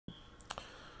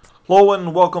Hello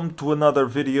and welcome to another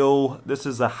video. This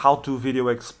is a how-to video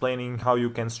explaining how you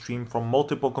can stream from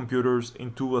multiple computers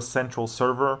into a central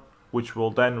server, which will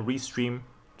then restream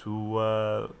to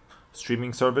a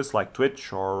streaming service like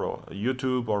Twitch or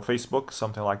YouTube or Facebook,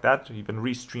 something like that, even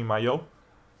Restream.io.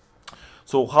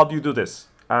 So how do you do this?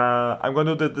 I'm going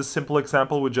to do this simple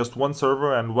example with just one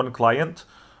server and one client,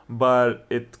 but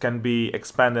it can be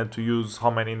expanded to use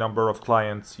how many number of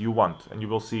clients you want, and you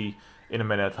will see in a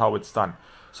minute how it's done.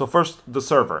 So first, the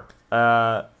server.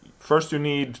 First you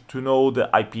need to know the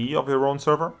IP of your own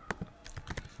server,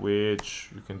 which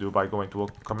you can do by going to a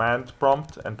command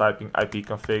prompt and typing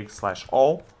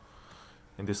ipconfig/all.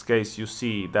 In this case, you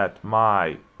see that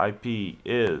my IP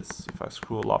is, if I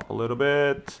scroll up a little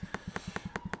bit,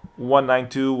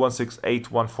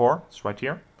 192.168.1.4. It's right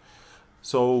here.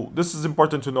 So this is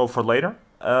important to know for later.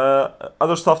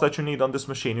 Other stuff that you need on this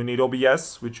machine, you need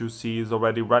OBS, which you see is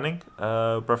already running,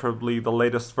 preferably the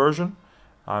latest version.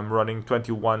 I'm running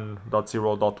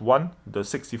 21.0.1, the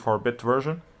 64-bit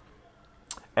version.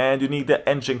 And you need the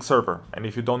NGINX server. And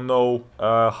if you don't know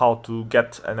how to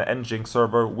get an NGINX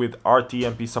server with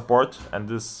rtmp support, and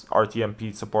this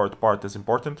rtmp support part is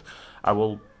important, I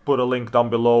will put a link down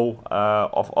below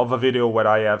of a video where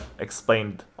I have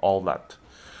explained all that.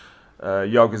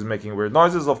 Yog is making weird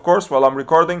noises, of course, while I'm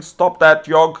recording. Stop that,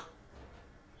 Yog.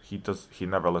 He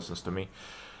never listens to me.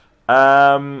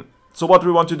 So what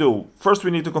we want to do, first we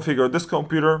need to configure this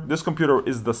computer. This computer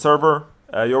is the server.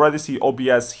 You already see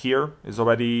OBS here is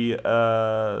already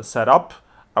set up.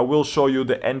 I will show you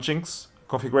the NGINX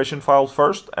configuration file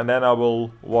first, and then I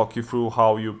will walk you through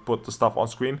how you put the stuff on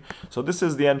screen. So this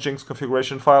is the NGINX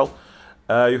configuration file.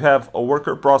 You have a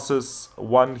worker process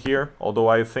 1 here, although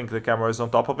I think the camera is on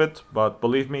top of it, but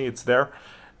believe me, it's there.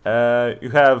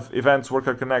 You have events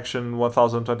worker connection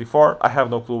 1024. I have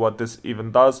no clue what this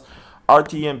even does.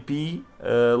 rtmp,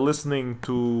 listening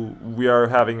to, we are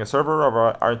having a server of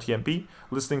our rtmp,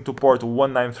 listening to port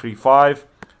 1935,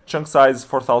 chunk size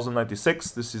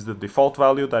 4096, this is the default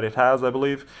value that it has, I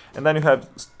believe. And then you have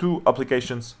two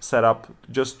applications set up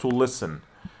just to listen.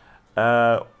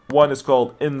 One is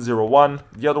called in01,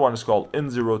 the other one is called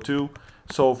in02.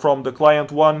 So from the client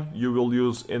 1, you will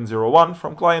use in01.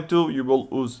 From client 2, you will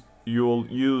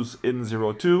use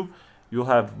in02. You'll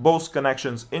have both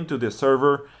connections into this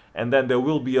server, and then they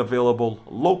will be available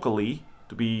locally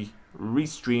to be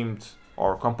restreamed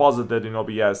or composited in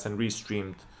OBS and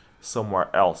restreamed somewhere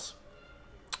else.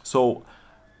 So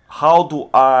how do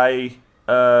I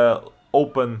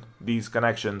open these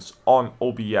connections on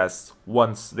OBS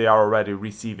once they are already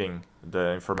receiving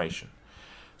the information?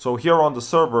 So here on the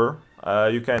server,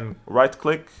 you can right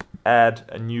click, add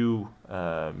a new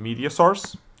media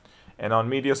source, and on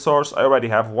media source I already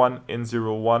have one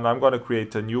in01. I'm going to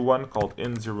create a new one called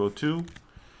in02.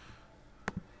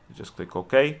 Just click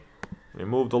OK,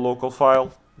 remove the local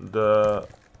file, the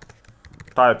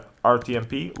type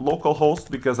rtmp localhost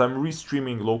because I'm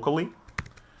restreaming locally.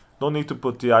 Don't need to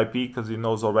put the IP because it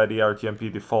knows already rtmp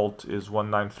default is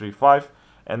 1935,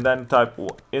 and then type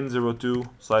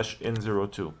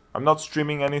in02/in02. I'm not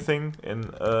streaming anything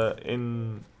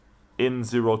in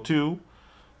 02,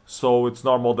 so it's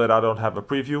normal that I don't have a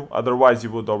preview. Otherwise,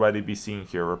 you would already be seeing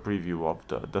here a preview of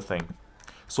the thing.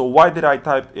 So why did I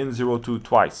type in02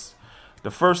 twice?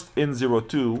 The first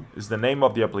in02 is the name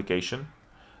of the application.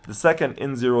 The second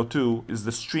in02 is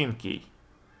the stream key.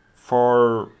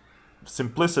 For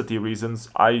simplicity reasons,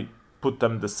 I put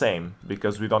them the same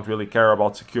because we don't really care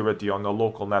about security on the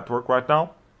local network right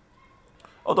now.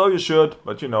 Although you should,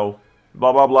 but you know,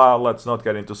 blah blah blah, let's not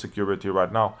get into security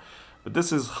right now. But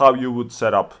this is how you would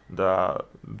set up the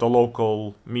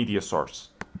local media source.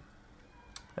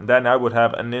 And then I would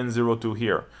have an in02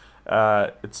 here.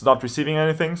 It's not receiving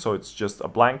anything, so it's just a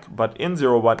blank, but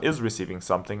in01 is receiving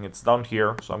something. It's down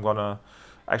here, so I'm gonna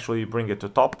actually bring it to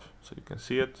top so you can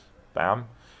see it. Bam.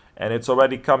 And it's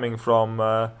already coming from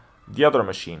the other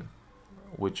machine,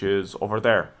 which is over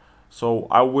there. So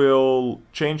I will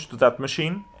change to that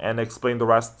machine and explain the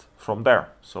rest from there.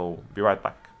 So be right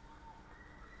back.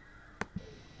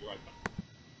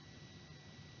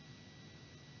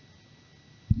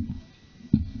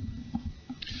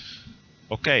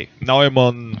 Okay, now I'm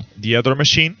on the other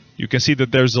machine. You can see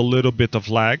that there's a little bit of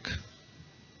lag.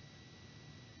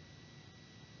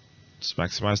 Let's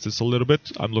maximize this a little bit.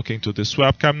 I'm looking to this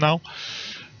webcam now.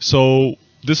 So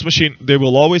this machine, they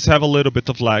will always have a little bit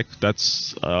of lag.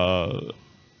 That's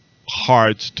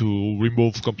hard to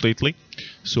remove completely.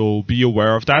 So be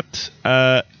aware of that.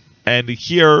 And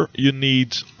here you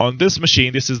need, on this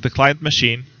machine, this is the client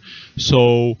machine.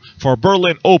 So for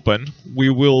Berlin Open, we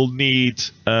will need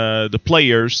the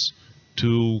players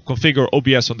to configure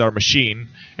OBS on their machine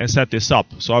and set this up.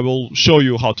 So I will show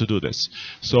you how to do this.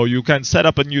 So you can set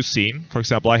up a new scene. For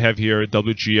example, I have here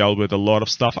WGL with a lot of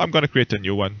stuff. I'm going to create a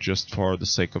new one just for the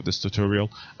sake of this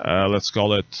tutorial. Let's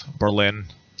call it Berlin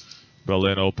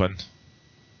open.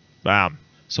 Bam.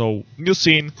 So new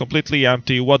scene, completely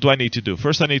empty. What do I need to do?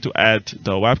 First I need to add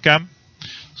the webcam.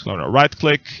 So I'm going to right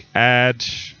click, add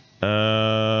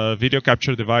video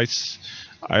capture device.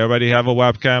 I already have a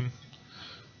webcam.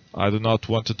 I do not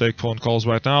want to take phone calls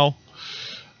right now.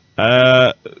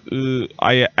 I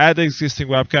add existing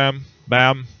webcam.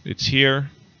 Bam, it's here.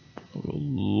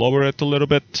 Lower it a little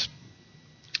bit.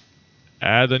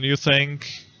 Add a new thing.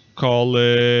 Call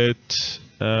it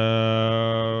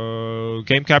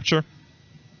game capture.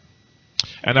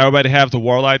 And I already have the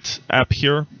Warlight app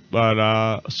here,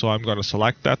 but so I'm going to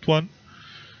select that one.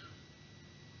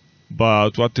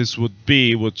 But what this would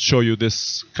be would show you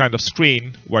this kind of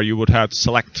screen where you would have to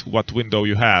select what window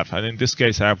you have. And in this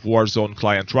case, I have Warzone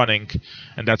client running,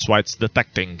 and that's why it's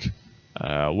detecting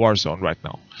Warzone right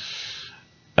now.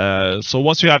 So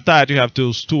once you have that, you have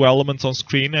those two elements on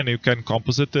screen, and you can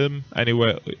composite them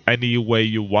any way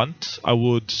you want. I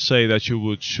would say that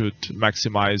you should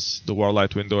maximize the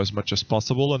Warlight window as much as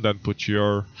possible, and then put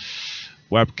your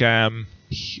webcam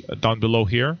down below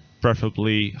here,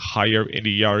 preferably higher in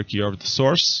the hierarchy of the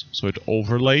source, so it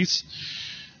overlays.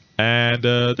 And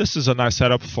this is a nice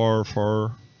setup for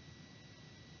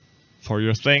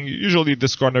your thing. Usually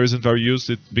this corner isn't very used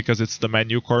because it's the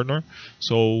menu corner,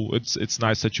 so it's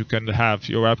nice that you can have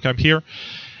your webcam here.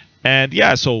 And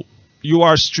yeah, so you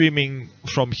are streaming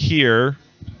from here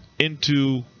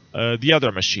into the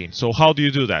other machine. So how do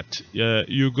you do that?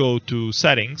 You go to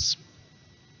settings.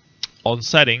 On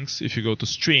settings, if you go to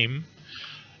stream,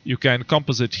 you can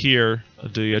composite here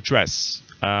the address.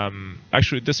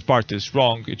 Actually, this part is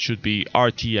wrong. It should be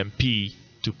rtmp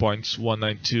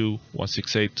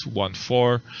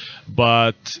 2.192.168.1.4,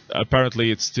 but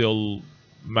apparently it still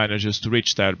manages to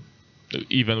reach that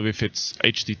even if it's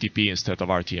HTTP instead of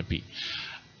RTMP.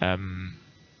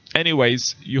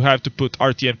 Anyways, you have to put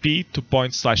RTMP to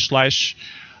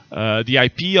 // the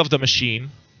IP of the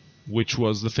machine, which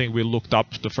was the thing we looked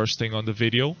up, the first thing on the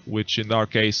video, which in our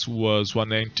case was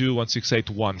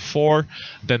 192.168.1.4,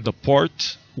 then the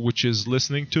port which is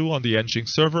listening to on the NGINX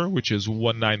server, which is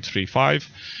 1935,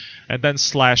 and then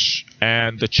 /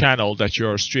 and the channel that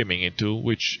you're streaming into,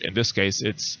 which in this case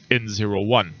it's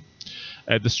in01.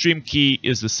 The stream key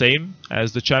is the same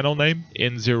as the channel name,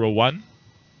 in01,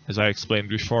 as I explained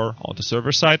before on the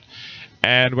server side.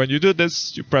 And when you do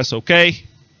this, you press OK,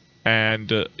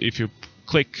 and if you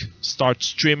click start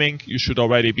streaming, you should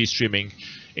already be streaming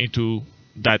into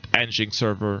that NGINX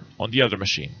server on the other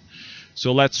machine.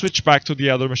 So let's switch back to the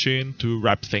other machine to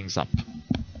wrap things up.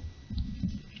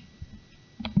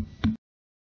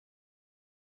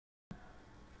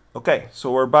 Okay,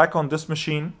 so we're back on this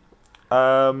machine.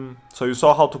 So you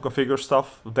saw how to configure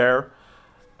stuff there.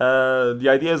 The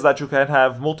idea is that you can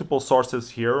have multiple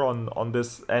sources here on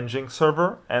this NGINX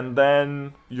server, and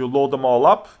then you load them all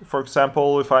up. For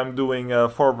example, if I'm doing a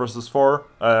 4 versus 4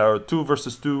 or 2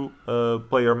 versus 2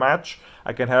 player match,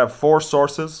 I can have 4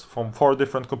 sources from 4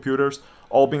 different computers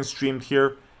all being streamed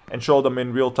here and show them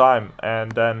in real time,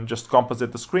 and then just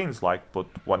composite the screens, like put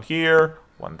one here,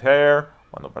 one there,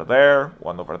 one over there,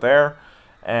 one over there,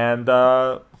 and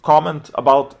comment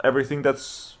about everything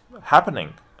that's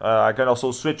happening. I can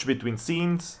also switch between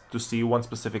scenes to see one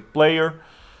specific player.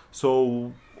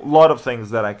 So a lot of things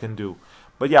that I can do.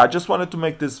 But yeah, I just wanted to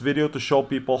make this video to show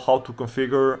people how to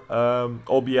configure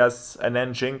OBS and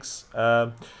NGINX.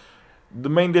 The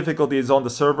main difficulty is on the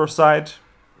server side.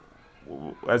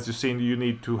 As you've seen, you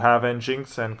need to have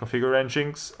NGINX and configure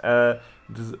NGINX.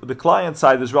 The client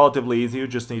side is relatively easy. You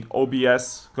just need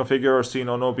OBS, configure a scene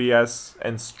on OBS,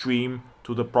 and stream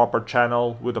to the proper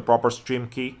channel with the proper stream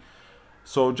key.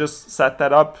 So just set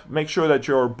that up. Make sure that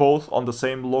you're both on the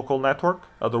same local network.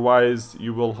 Otherwise,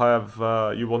 you will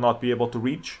not be able to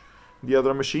reach the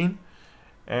other machine.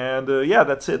 And yeah,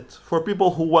 that's it. For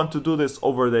people who want to do this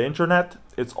over the internet,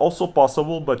 it's also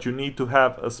possible, but you need to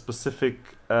have a specific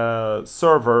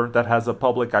server that has a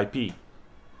public IP.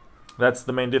 That's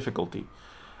the main difficulty.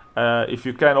 If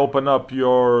you can open up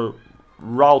your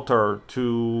router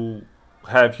to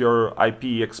have your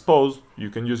IP exposed, you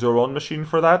can use your own machine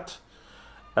for that.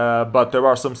 But there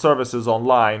are some services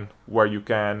online where you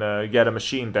can get a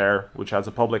machine there which has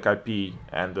a public IP,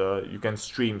 and you can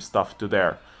stream stuff to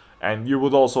there. And you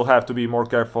would also have to be more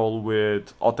careful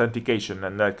with authentication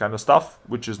and that kind of stuff,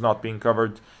 which is not being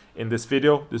covered in this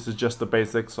video. This is just the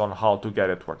basics on how to get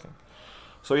it working.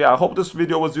 So yeah, I hope this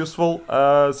video was useful.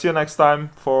 See you next time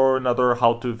for another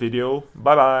how-to video.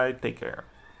 Bye bye, take care.